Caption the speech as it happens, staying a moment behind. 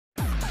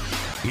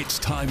It's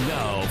time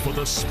now for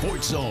the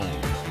Sports Zone.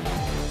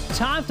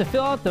 Time to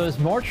fill out those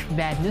March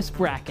Madness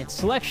brackets.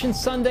 Selection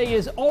Sunday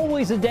is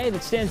always a day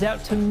that stands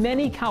out to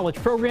many college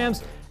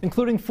programs,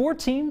 including 4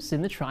 teams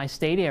in the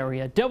tri-state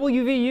area.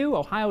 WVU,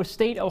 Ohio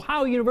State,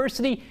 Ohio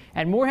University,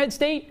 and Morehead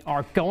State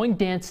are going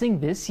dancing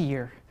this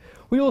year.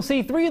 We will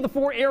see 3 of the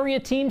 4 area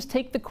teams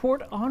take the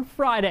court on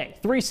Friday.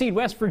 3-seed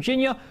West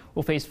Virginia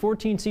will face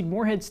 14-seed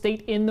Morehead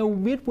State in the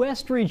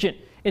Midwest region.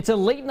 It's a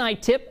late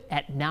night tip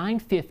at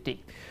 9:50.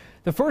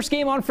 The first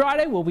game on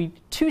Friday will be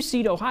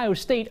 2-seed Ohio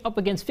State up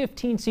against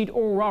 15-seed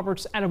Oral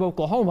Roberts out of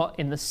Oklahoma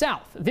in the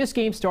South. This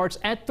game starts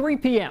at 3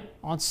 p.m.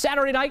 On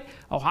Saturday night,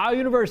 Ohio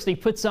University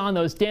puts on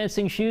those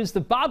dancing shoes.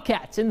 The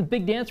Bobcats in the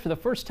big dance for the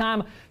first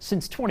time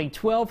since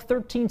 2012.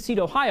 13-seed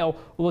Ohio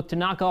will look to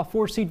knock off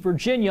 4-seed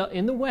Virginia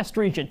in the West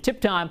region.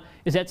 Tip time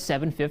is at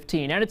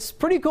 7:15. And it's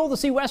pretty cool to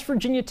see West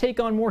Virginia take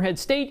on Morehead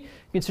State,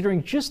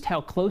 considering just how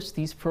close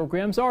these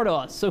programs are to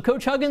us. So,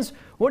 Coach Huggins,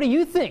 what do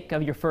you think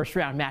of your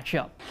first-round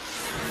matchup?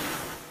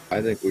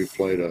 I think we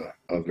played a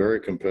very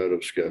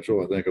competitive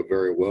schedule. I think a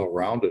very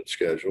well-rounded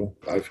schedule.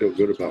 I feel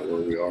good about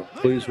where we are.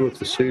 Pleased with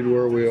the seed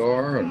where we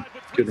are and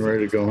getting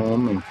ready to go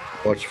home and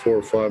watch 4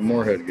 or 5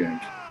 Morehead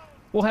games.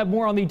 We'll have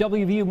more on the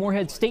WVU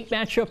Morehead State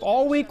matchup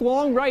all week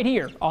long right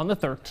here on the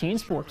 13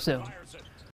 Sports Zone.